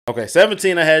Okay,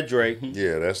 17 I had Drake.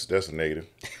 Yeah, that's a negative.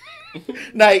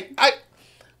 Like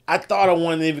I thought I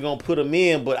wasn't even gonna put him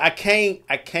in, but I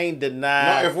can't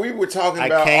deny. No, if we were talking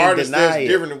about artists, that's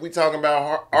different. If we talking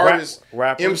about artists,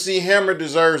 MC Hammer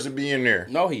deserves to be in there.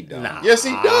 No, he don't. Nah. Yes,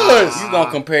 he does. You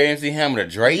gonna compare MC Hammer to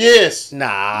Drake? Yes.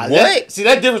 Nah. What? See,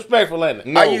 that's disrespectful, ain't it?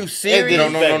 No. Are you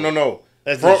serious? No.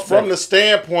 That's From the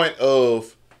standpoint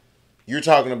of, you're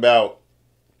talking about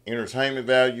entertainment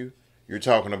value. You're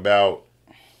talking about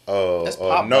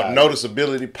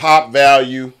noticeability, pop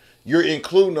value. You're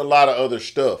including a lot of other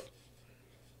stuff.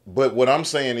 But what I'm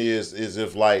saying is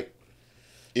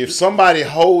if somebody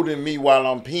holding me while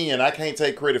I'm peeing, I can't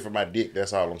take credit for my dick.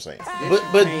 That's all I'm saying.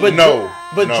 But no.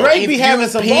 Drake be having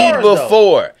some bars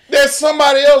before. though. That's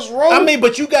somebody else wrote. I mean,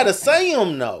 but you gotta say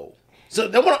them though. So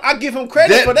I give him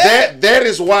credit for that. That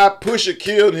is why Pusha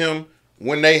killed him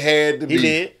when they had the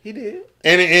beef. He did.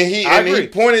 And he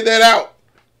pointed that out.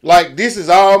 Like, this is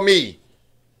all me.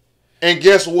 And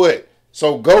guess what?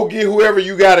 So go get whoever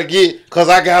you gotta get, cause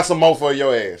I got some more for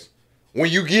your ass. When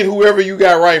you get whoever you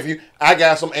got right for you, I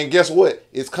got some. And guess what?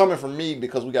 It's coming from me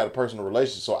because we got a personal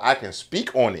relationship, so I can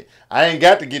speak on it. I ain't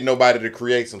got to get nobody to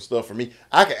create some stuff for me.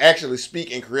 I can actually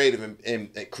speak and create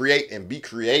and be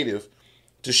creative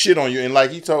to shit on you. And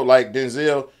like he told, like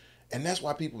Denzel, and that's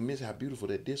why people miss how beautiful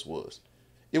that disc was.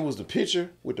 It was the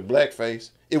picture with the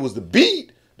blackface. It was the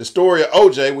beat. The story of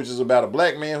OJ, which is about a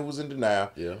black man who was in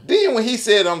denial. Yeah. Then when he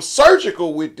said, I'm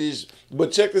surgical with this,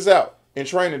 but check this out. In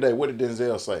Training Day, what did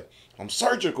Denzel say? I'm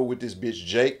surgical with this bitch,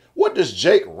 Jake. What does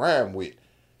Jake rhyme with?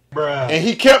 Bruh. And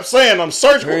he kept saying, I'm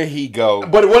surgical. Here he go.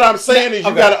 But what I'm saying is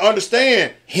you got to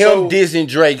understand. Him dissing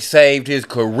Drake saved his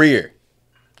career.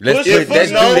 Let's do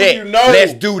that.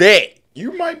 Let's do that.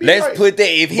 You might be Let's put that.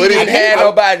 If he didn't have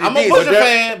nobody to I'm a Pusha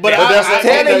fan, but I'm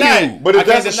telling you. But if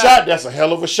that's a shot, that's a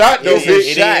hell of a shot, though.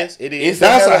 It is.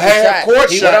 That's a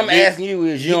half-court shot. What I'm asking you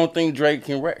is, you don't think Drake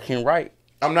can write?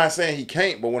 I'm not saying he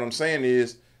can't, but what I'm saying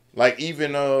is, like,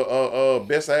 even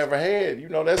Best I Ever Had, you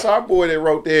know, that's our boy that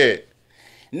wrote that.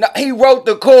 No, he wrote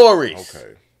the chorus.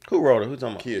 Okay. Who wrote it? Who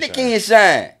talking about? Nicki and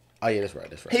Shine. Oh yeah, that's right.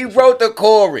 He wrote the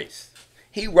chorus.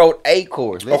 He wrote a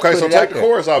chorus. Okay, so take the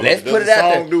chorus off. Let's put it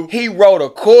out there. He wrote a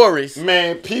chorus.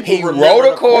 Man, people remember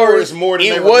the chorus more than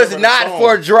they remember the song. It was not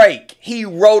for Drake. He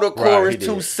wrote a chorus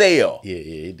to sell. Yeah,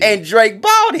 he did. And Drake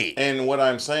bought it. And what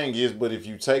I'm saying is, but if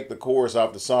you take the chorus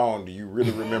off the song, do you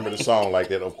really remember the song like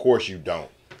that? Of course you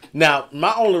don't. Now,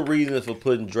 my only reason for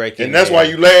putting Drake in, and that's why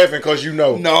you laughing, because you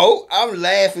know. No, I'm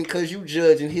laughing because you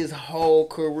judging his whole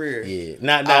career. Yeah,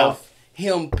 now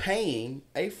him paying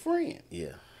a friend.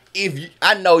 Yeah.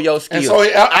 I know your skills. And so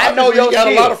I know your skills. Got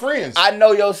a lot of friends. I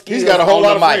know your skills. He's got a whole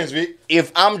lot of friends, Vic.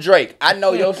 If I'm Drake, I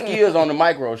know your skills on the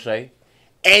micro, Shay.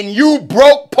 And you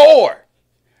broke poor.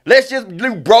 Let's just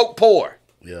do broke poor.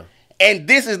 Yeah. And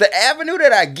this is the avenue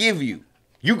that I give you.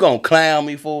 You gonna clown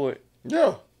me for it?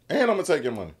 Yeah. And I'm gonna take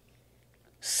your money.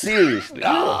 Seriously.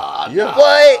 Yeah.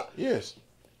 What? Yes.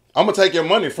 I'm gonna take your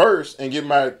money first and get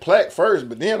my plaque first,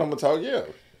 but then I'm gonna talk,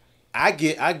 I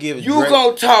give you Drake.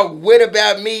 Gonna talk wit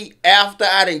about me after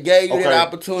I done gave you that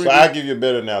opportunity. So I'll give you a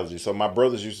better analogy. So my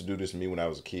brothers used to do this to me when I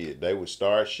was a kid. They would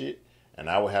start shit and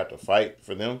I would have to fight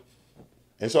for them.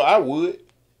 And so I would.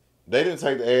 They didn't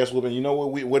take the ass whooping. You know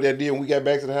what they did when we got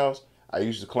back to the house? I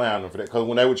used to clown them for that. Because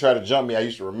when they would try to jump me, I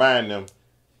used to remind them,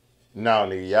 no,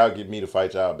 nigga, y'all get me to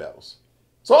fight y'all battles.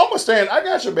 So I'm gonna stand, I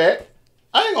got your back.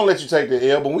 I ain't gonna let you take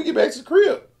the L, but when we get back to the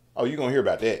crib, oh, you gonna hear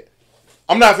about that.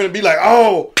 I'm not finna be like,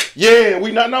 oh, yeah,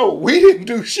 we didn't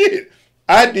do shit.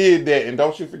 I did that, and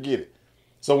don't you forget it.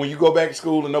 So when you go back to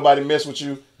school and nobody mess with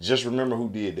you, just remember who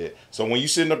did that. So when you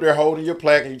sitting up there holding your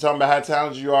plaque and you talking about how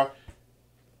talented you are.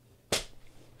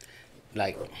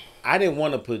 Like, I didn't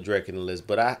want to put Drake in the list,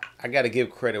 but I got to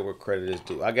give credit where credit is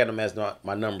due. I got him as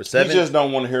my number 7. You just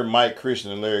don't want to hear Mike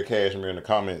Christian and Larry Cashmere in the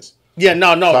comments. Yeah,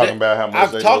 no. Talking about how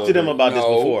much I've talked to them about this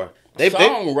before.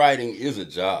 Songwriting is a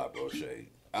job, though, Shay.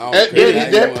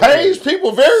 That pays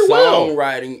people very well.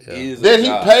 Songwriting is that he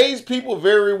pays people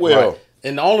very well. Right.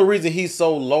 And the only reason he's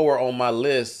so lower on my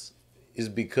list is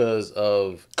because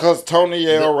Tony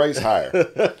L race higher.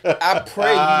 I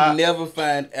pray you never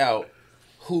find out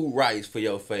who writes for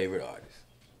your favorite artist.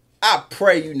 I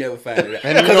pray you never find it out.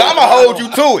 Because I'm going to hold you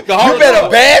to it. You better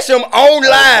bash him on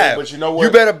live. But you know what?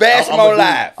 You better bash him on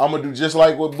live. I'm going to do just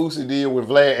like what Boosie did when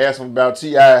Vlad asked him about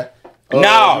T.I.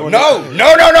 No.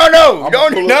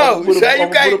 Say you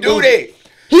can't do that.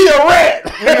 He a rat.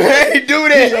 You can't do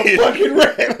that. He a fucking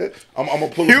rat. I'm going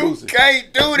to pull a Boosie. You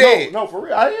can't do that. No, for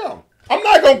real. I am. I'm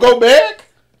not going to go back.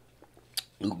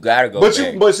 You got to go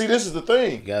back. But see, this is the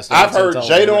thing. I've heard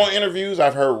Jada on interviews.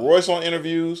 I've heard Royce on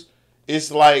interviews.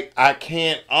 It's like I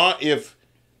can't, if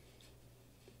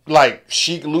like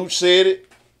Sheik Luch said it.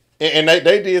 And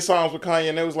they did songs with Kanye,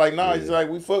 and they was like, nah, he's like,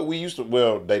 we used to,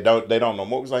 well, they don't no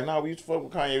more. It was like, nah, we used to fuck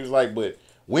with Kanye. It was like, but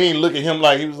we ain't look at him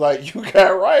like, he was like, you got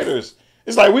writers.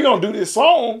 It's like, we gonna do this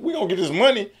song, we gonna get this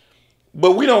money,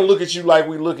 but we don't look at you like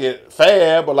we look at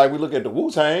Fab, or like we look at the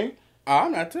Wu-Tang.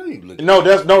 I'm not telling you to look at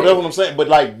that's what I'm saying. But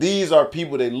like, these are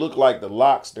people, they look like the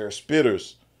Locks, they're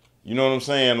spitters. You know what I'm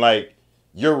saying? Like,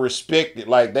 you're respected.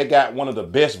 Like, they got one of the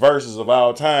best verses of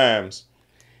all times.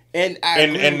 And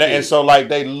so like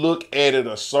they look at it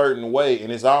a certain way,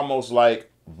 and it's almost like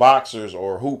boxers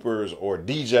or hoopers or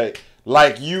DJ,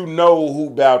 like you know who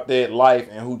about that life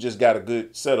and who just got a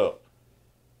good setup.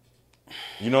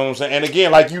 You know what I'm saying? And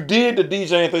again, like you did the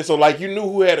DJing thing, so like you knew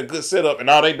who had a good setup, and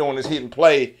all they doing is hit and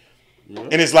play.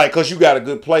 And it's like, cause you got a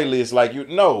good playlist, like you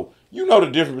know the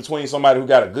difference between somebody who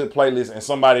got a good playlist and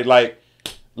somebody like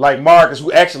Marcus,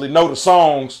 who actually know the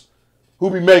songs, who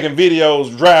be making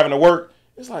videos driving to work.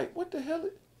 It's like, what the hell?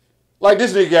 Like,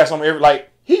 this nigga got some, like,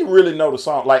 he really know the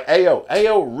song. Like,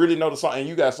 Ayo really know the song. And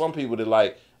you got some people that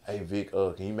like, hey, Vic,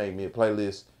 can you make me a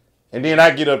playlist? And then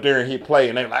I get up there and hit play,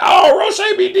 and they like, oh,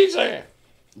 Roche be DJing.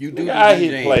 You do nigga, I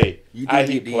hit play. You do I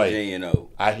be hit play. DJing, though.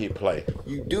 I hit play.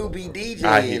 You do be DJing,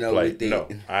 I hit play. with that. No,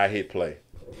 I hit play.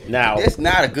 Now, That's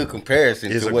not a good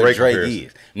comparison It's to a what great Drake comparison.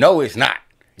 is. No, it's not.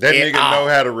 That At nigga all.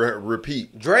 know how to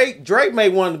repeat. Drake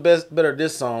made one of the better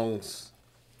diss songs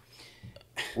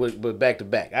with back to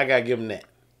back. I gotta give him that.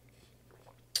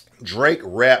 Drake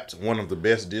rapped one of the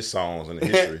best diss songs in the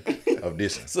history of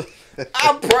dissing.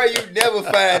 I pray you never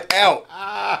find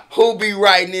out who be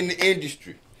writing in the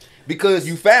industry, because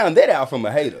you found that out from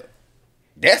a hater.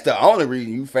 That's the only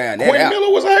reason you found that Quentin out.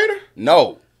 Miller was a hater?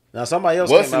 No. Now somebody else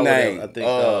What's came the out name? with it.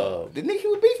 I think The nigga he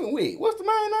was beefing with. What's the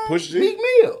man name? Pusha T? Meek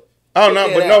Mill. Oh, no,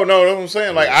 Check but that no, out. that's what I'm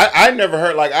saying. Like, I never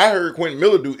heard, like, I heard Quentin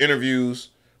Miller do interviews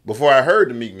before I heard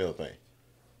the Meek Mill thing.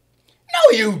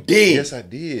 No, you did. Yes, I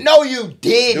did. No, you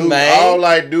did, Dude, man. all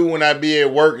I do when I be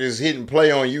at work is hit and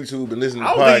play on YouTube and listen to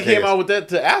I podcasts. don't think he came out with that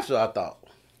till after, I thought.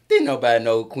 Didn't nobody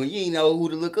know Quinn. You ain't know who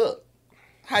to look up.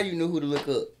 How you know who to look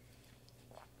up?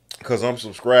 Because I'm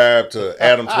subscribed to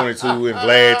Adam 22 and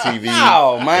Vlad TV.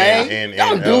 No, man. And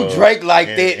Don't do Drake like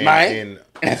that, man.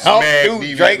 And Don't Smack do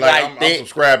TV. Drake like I'm that.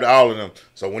 subscribed to all of them.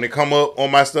 So when it come up on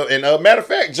my stuff, and matter of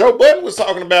fact, Joe Budden was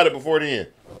talking about it before the end.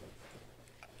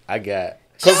 I got.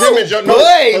 Because him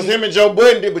and Joe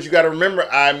Budden did, but you got to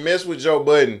remember, I messed with Joe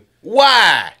Budden.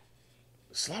 Why?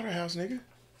 Slaughterhouse, nigga.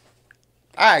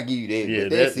 I give you that. Yeah, but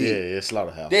that's it. yeah,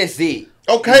 Slaughterhouse. That's it.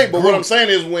 Okay, but what I'm saying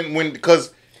is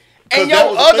because And that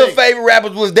your was the other thing. favorite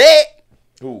rappers was that?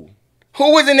 Who?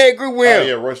 Who was in that group with Oh him?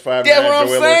 yeah, Rush 5 That's what I'm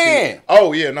Joel saying. Ortiz.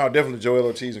 Oh yeah, no, definitely Joel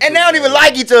Ortiz. And they don't even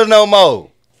like each other no more.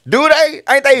 Do they?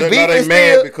 Ain't they They beefing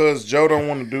mad still? because Joe don't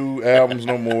want to do albums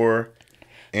no more,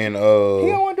 and He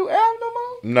don't want to do album no more?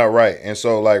 no, right. And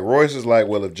so like Royce is like,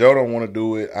 well, if Joe don't want to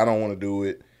do it, I don't want to do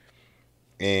it,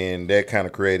 and that kind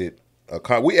of created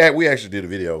a we actually did a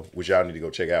video which y'all need to go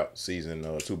check out, season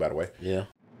 2, by the way. Yeah.